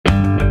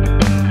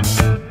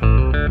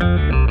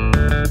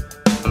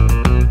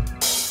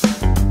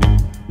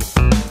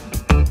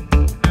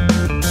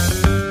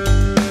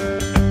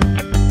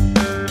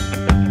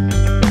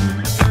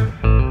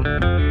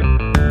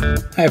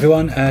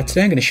everyone,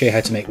 today I'm going to show you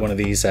how to make one of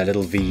these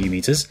little VU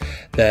meters.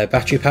 They're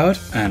battery powered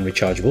and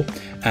rechargeable,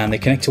 and they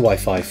connect to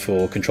Wi-Fi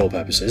for control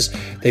purposes.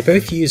 They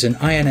both use an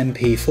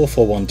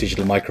INMP441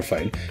 digital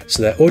microphone,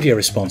 so their audio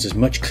response is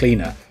much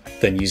cleaner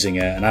than using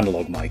an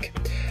analog mic.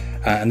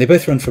 And they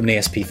both run from an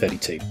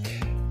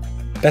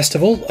ESP32. Best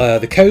of all,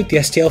 the code, the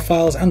STL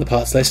files and the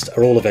parts list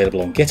are all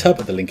available on GitHub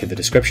at the link in the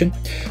description.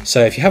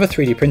 So if you have a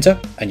 3D printer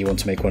and you want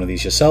to make one of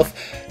these yourself,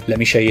 let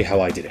me show you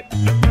how I did it.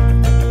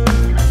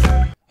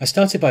 I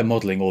started by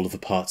modelling all of the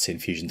parts in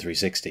Fusion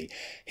 360.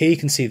 Here you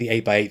can see the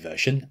 8x8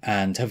 version,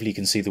 and hopefully you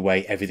can see the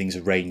way everything's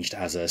arranged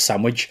as a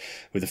sandwich,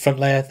 with the front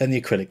layer, then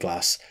the acrylic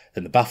glass,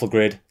 then the baffle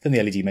grid, then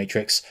the LED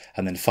matrix,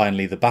 and then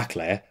finally the back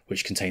layer,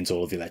 which contains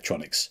all of the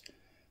electronics.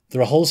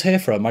 There are holes here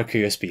for a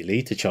micro USB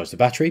lead to charge the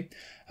battery,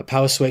 a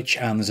power switch,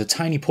 and there's a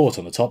tiny port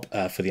on the top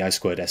for the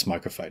I2S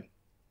microphone.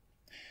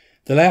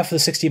 The layout for the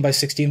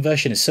 16x16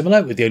 version is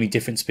similar, with the only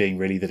difference being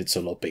really that it's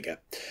a lot bigger.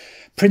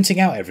 Printing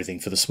out everything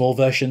for the small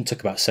version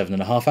took about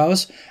 7.5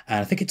 hours, and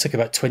I think it took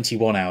about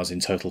 21 hours in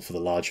total for the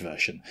large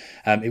version.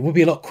 It would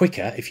be a lot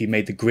quicker if you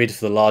made the grid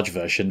for the large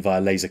version via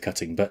laser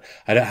cutting, but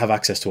I don't have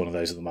access to one of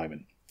those at the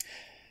moment.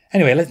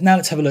 Anyway,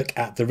 let's have a look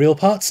at the real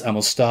parts, and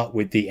we'll start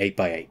with the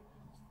 8x8.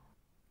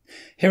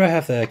 Here I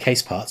have the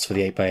case parts for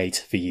the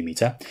 8x8 VU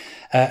meter.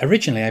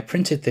 Originally I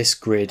printed this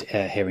grid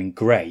here in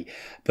grey,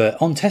 but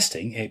on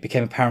testing it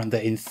became apparent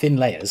that in thin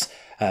layers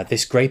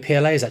this grey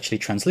PLA is actually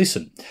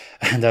translucent,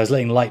 and I was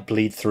letting light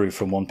bleed through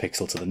from one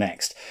pixel to the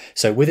next.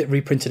 So with it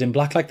reprinted in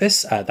black like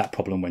this, that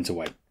problem went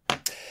away.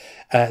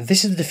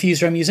 This is the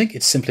diffuser I'm using.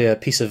 It's simply a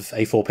piece of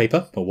A4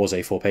 paper, or was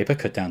A4 paper,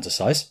 cut down to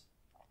size.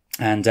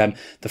 And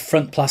the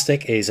front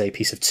plastic is a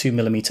piece of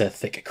 2mm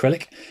thick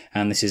acrylic,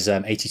 and this is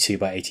 82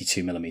 by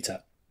 82mm.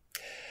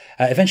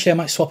 Eventually I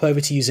might swap over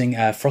to using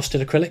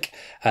frosted acrylic,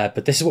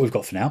 but this is what we've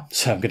got for now,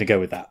 so I'm going to go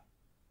with that.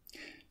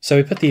 So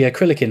we put the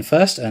acrylic in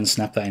first and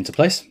snap that into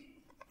place.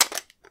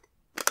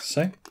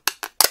 So.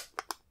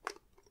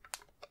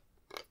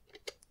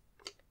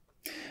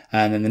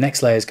 And then the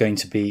next layer is going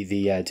to be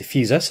the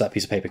diffuser, so that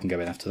piece of paper can go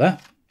in after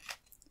that.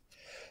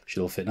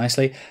 Should all fit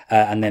nicely.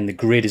 And then the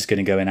grid is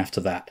going to go in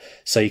after that.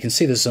 So you can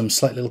see there's some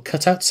slight little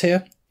cutouts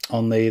here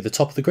on the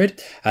top of the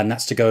grid, and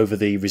that's to go over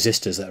the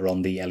resistors that are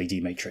on the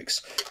LED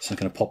matrix. So I'm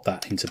going to pop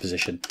that into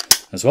position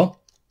as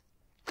well.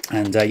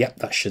 And yeah,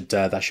 that should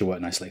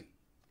work nicely.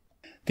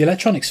 The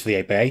electronics for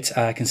the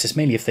 8x8 consists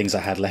mainly of things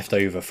I had left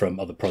over from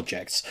other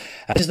projects.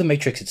 This is the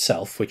matrix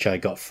itself, which I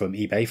got from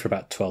eBay for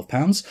about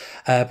 £12,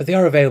 but they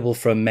are available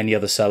from many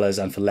other sellers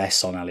and for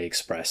less on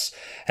AliExpress.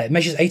 It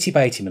measures 80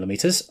 by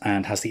 80mm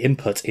and has the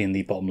input in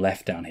the bottom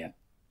left down here.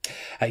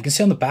 You can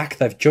see on the back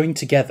they've joined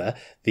together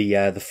the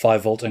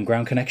 5V and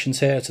ground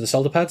connections here to the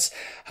solder pads.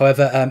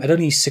 However, at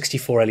only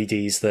 64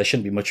 LEDs, there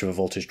shouldn't be much of a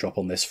voltage drop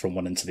on this from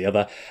one end to the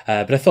other,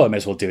 but I thought I may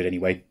as well do it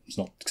anyway. It's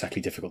not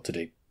exactly difficult to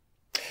do.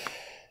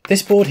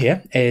 This board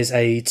here is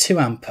a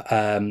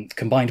 2A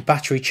combined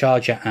battery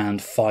charger and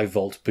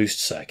 5V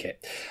boost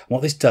circuit.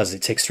 What this does is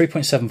it takes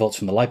 3.7 volts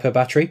from the LiPo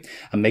battery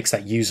and makes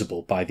that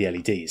usable by the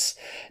LEDs.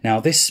 Now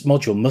this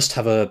module must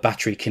have a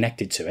battery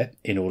connected to it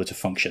in order to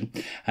function,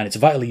 and it's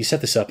vital that you set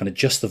this up and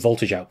adjust the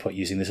voltage output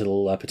using this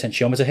little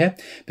potentiometer here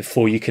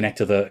before you connect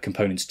other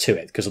components to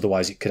it, because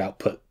otherwise it could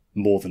output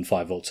more than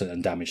 5 volts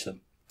and damage them.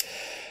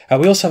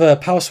 We also have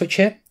a power switch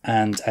here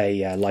and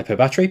a LiPo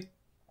battery.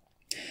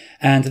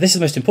 And this is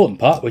the most important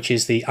part, which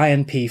is the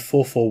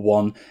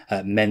INMP441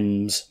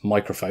 MEMS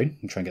microphone.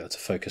 I'll try and get that to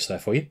focus there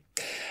for you.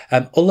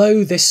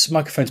 Although this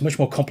microphone is much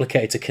more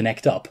complicated to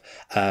connect up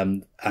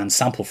and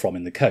sample from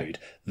in the code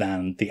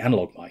than the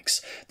analog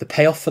mics, the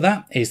payoff for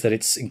that is that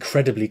it's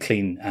incredibly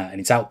clean in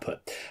its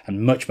output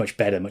and much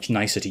better, much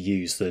nicer to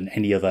use than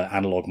any other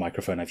analog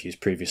microphone I've used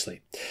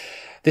previously.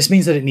 This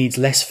means that it needs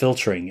less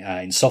filtering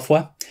in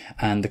software,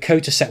 and the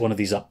code to set one of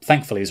these up,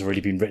 thankfully, has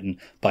already been written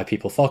by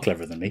people far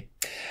cleverer than me.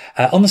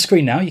 On the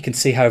screen now, you can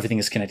see how everything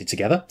is connected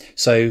together,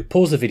 so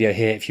pause the video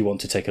here if you want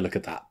to take a look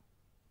at that.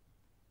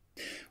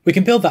 We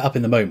can build that up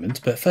in the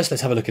moment, but first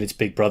let's have a look at its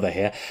big brother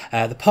here.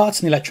 The parts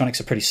and the electronics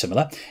are pretty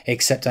similar,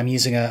 except I'm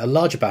using a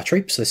larger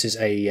battery, so this is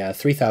a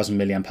 3000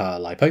 mAh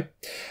LiPo.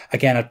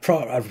 Again, I'd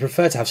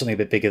prefer to have something a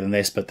bit bigger than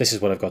this, but this is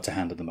what I've got to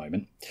hand at the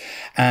moment.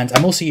 And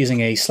I'm also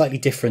using a slightly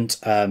different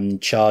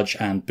charge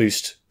and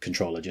boost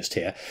controller just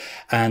here,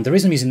 and the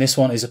reason I'm using this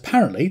one is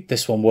apparently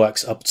this one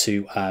works up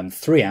to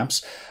 3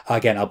 amps.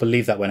 Again, I'll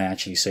believe that when I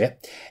actually see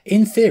it.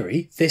 In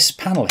theory, this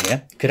panel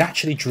here could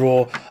actually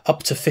draw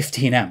up to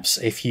 15 amps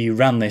if you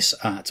ran this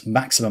at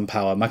maximum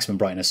power, maximum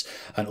brightness,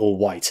 and all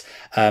white.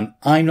 I'm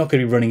not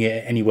going to be running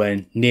it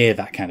anywhere near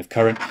that kind of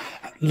current.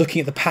 Looking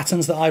at the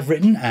patterns that I've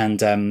written and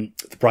the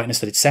brightness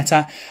that it's set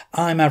at,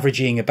 I'm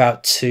averaging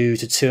about 2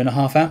 to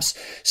 2.5 amps.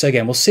 So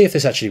again, we'll see if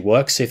this actually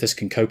works, see if this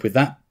can cope with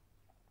that.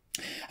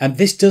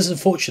 This does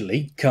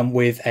unfortunately come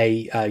with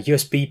a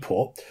USB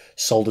port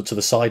soldered to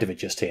the side of it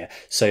just here.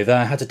 So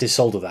I had to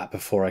desolder that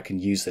before I can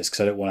use this, because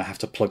I don't want to have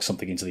to plug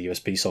something into the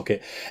USB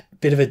socket.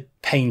 Bit of a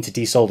pain to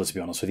desolder, to be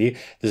honest with you.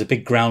 There's a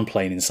big ground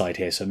plane inside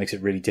here, so it makes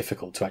it really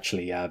difficult to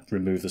actually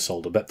remove the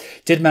solder. But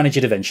did manage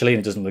it eventually, and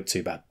it doesn't look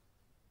too bad.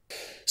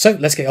 So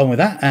let's get on with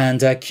that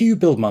and cue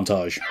build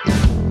montage.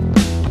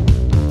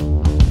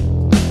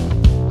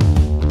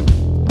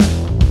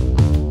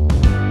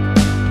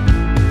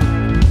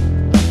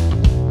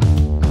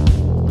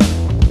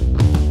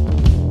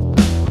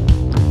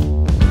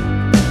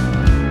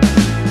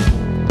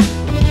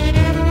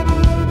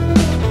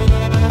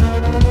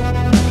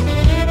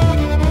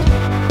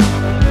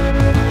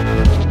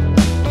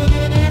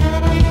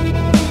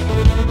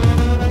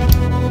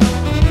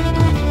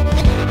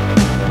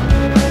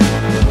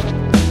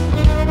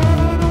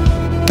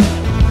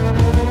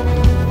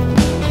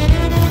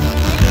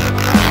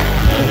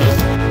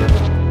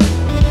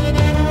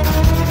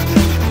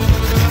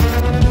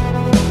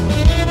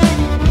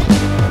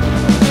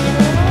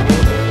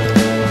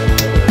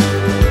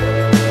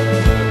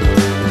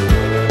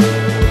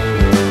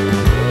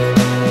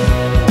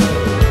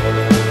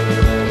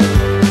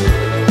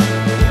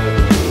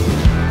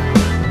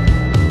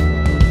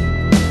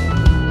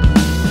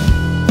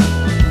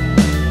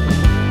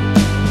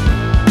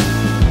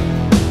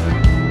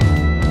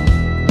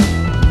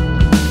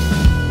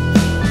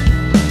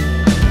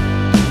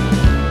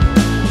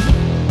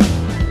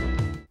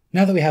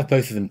 Now that we have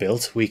both of them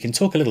built, we can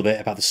talk a little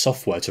bit about the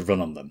software to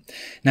run on them.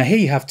 Now here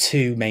you have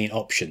two main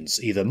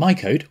options, either my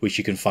code, which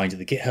you can find at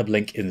the GitHub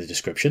link in the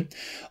description,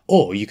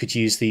 or you could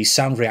use the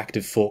sound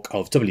reactive fork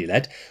of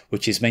WLED,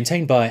 which is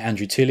maintained by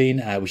Andrew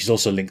Tulin, which is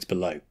also linked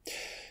below.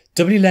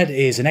 WLED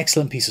is an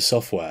excellent piece of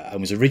software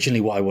and was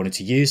originally what I wanted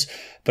to use,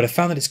 but I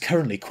found that it's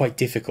currently quite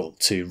difficult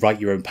to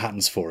write your own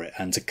patterns for it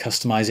and to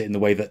customize it in the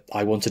way that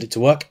I wanted it to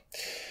work.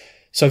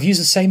 So I've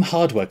used the same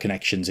hardware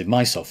connections in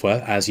my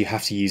software as you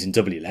have to use in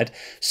WLED,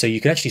 so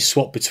you can actually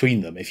swap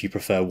between them if you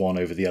prefer one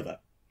over the other.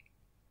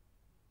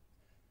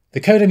 The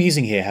code I'm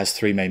using here has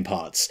three main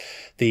parts.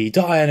 The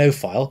 .ini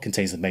file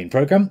contains the main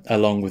program,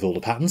 along with all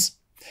the patterns.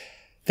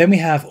 Then we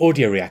have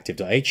audio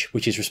reactive.h,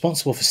 which is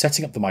responsible for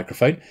setting up the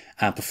microphone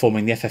and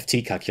performing the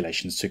FFT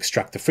calculations to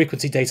extract the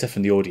frequency data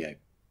from the audio.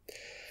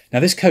 Now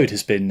this code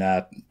has been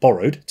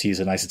borrowed, to use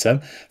a nicer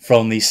term,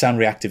 from the sound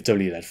reactive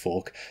WLED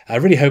fork. I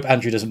really hope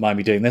Andrew doesn't mind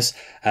me doing this,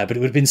 but it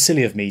would have been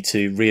silly of me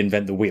to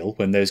reinvent the wheel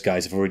when those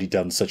guys have already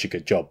done such a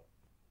good job.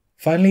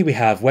 Finally, we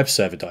have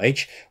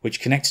webserver.h,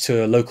 which connects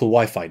to a local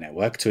Wi-Fi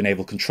network to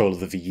enable control of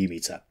the VU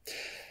meter.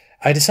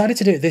 I decided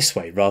to do it this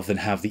way rather than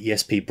have the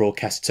ESP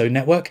broadcast its own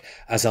network,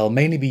 as I'll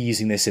mainly be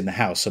using this in the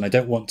house and I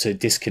don't want to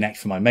disconnect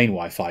from my main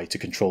Wi-Fi to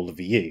control the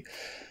VU.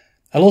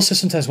 I'll also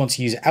sometimes want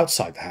to use it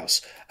outside the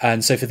house,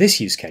 and so for this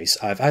use case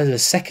I've added a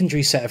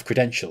secondary set of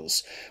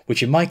credentials,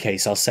 which in my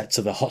case I'll set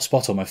to the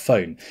hotspot on my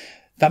phone.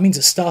 That means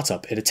at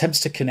startup it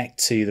attempts to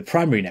connect to the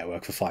primary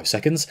network for 5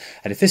 seconds,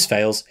 and if this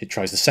fails it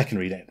tries the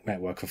secondary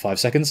network for 5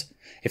 seconds.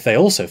 If they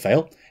also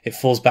fail, it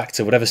falls back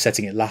to whatever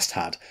setting it last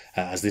had,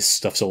 as this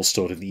stuff's all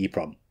stored in the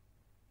EEPROM.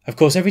 Of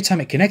course, every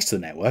time it connects to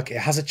the network it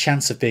has a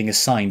chance of being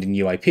assigned a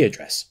new IP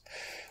address.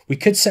 We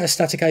could set a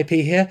static IP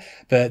here,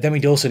 but then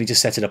we'd also need to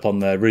set it up on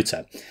the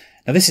router.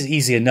 Now this is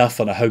easy enough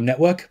on a home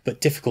network,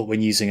 but difficult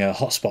when using a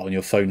hotspot on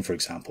your phone, for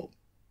example.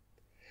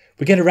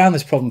 We get around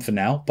this problem for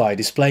now by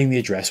displaying the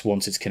address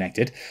once it's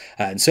connected,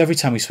 and so every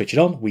time we switch it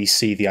on, we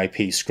see the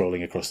IP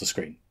scrolling across the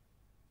screen.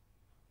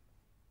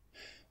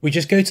 We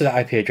just go to that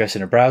IP address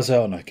in a browser,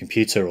 on a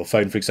computer or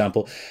phone for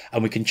example,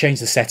 and we can change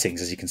the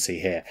settings as you can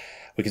see here.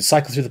 We can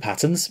cycle through the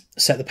patterns,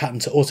 set the pattern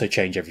to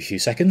auto-change every few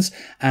seconds,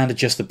 and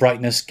adjust the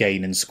brightness,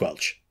 gain and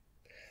squelch.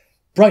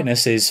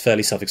 Brightness is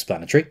fairly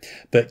self-explanatory,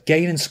 but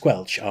gain and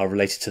squelch are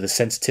related to the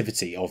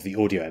sensitivity of the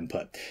audio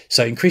input.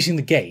 So increasing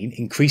the gain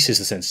increases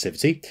the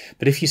sensitivity,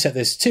 but if you set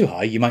this too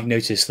high, you might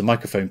notice the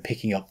microphone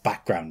picking up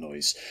background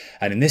noise.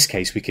 And in this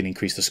case, we can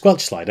increase the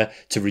squelch slider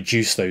to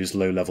reduce those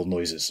low-level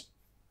noises.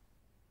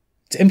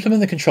 To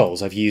implement the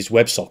controls, I've used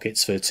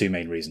WebSockets for two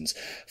main reasons.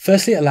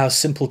 Firstly, it allows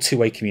simple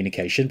two-way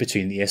communication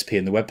between the ESP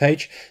and the web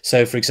page.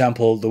 So for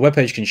example, the web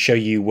page can show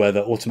you whether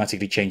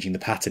automatically changing the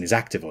pattern is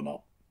active or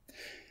not.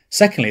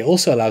 Secondly, it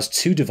also allows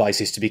two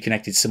devices to be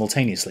connected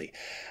simultaneously,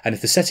 and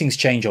if the settings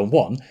change on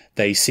one,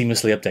 they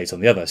seamlessly update on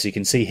the other. So you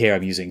can see here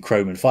I'm using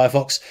Chrome and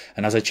Firefox,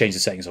 and as I change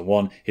the settings on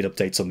one, it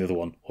updates on the other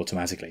one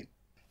automatically.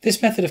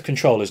 This method of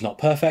control is not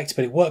perfect,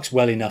 but it works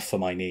well enough for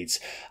my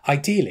needs.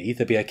 Ideally,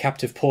 there'd be a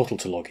captive portal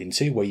to log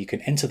into where you can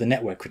enter the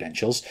network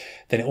credentials,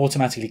 then it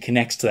automatically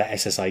connects to that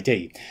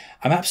SSID.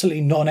 I'm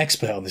absolutely not an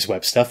expert on this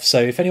web stuff, so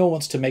if anyone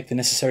wants to make the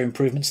necessary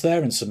improvements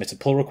there and submit a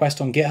pull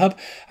request on GitHub,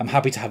 I'm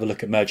happy to have a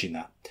look at merging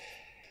that.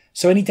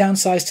 So any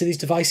downsides to these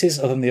devices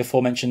other than the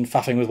aforementioned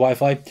faffing with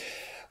Wi-Fi?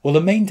 Well, the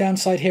main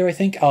downside here I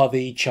think are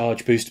the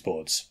charge boost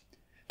boards.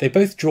 They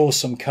both draw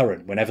some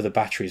current whenever the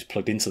battery is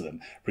plugged into them,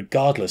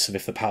 regardless of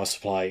if the power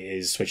supply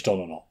is switched on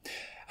or not.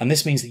 And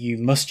this means that you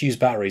must use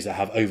batteries that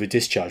have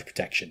over-discharge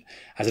protection,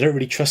 as I don't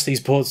really trust these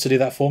boards to do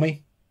that for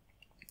me.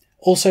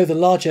 Also, the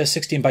larger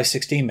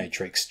 16x16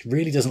 matrix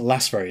really doesn't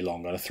last very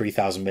long on a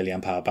 3000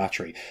 mAh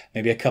battery,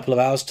 maybe a couple of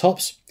hours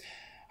tops.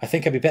 I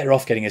think I'd be better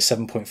off getting a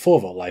 7.4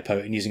 volt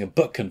LiPo and using a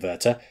buck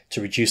converter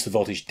to reduce the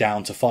voltage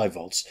down to 5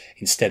 volts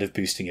instead of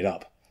boosting it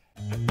up.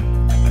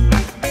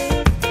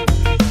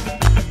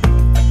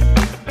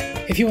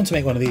 If you want to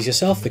make one of these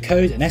yourself, the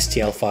code and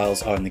STL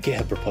files are in the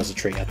GitHub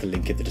repository at the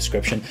link in the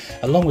description,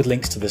 along with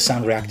links to the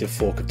sound reactive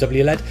fork of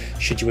WLED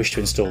should you wish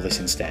to install this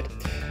instead.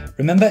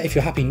 Remember, if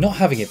you're happy not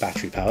having it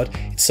battery powered,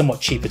 it's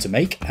somewhat cheaper to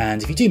make,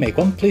 and if you do make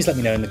one, please let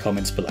me know in the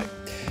comments below.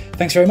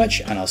 Thanks very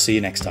much, and I'll see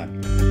you next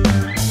time.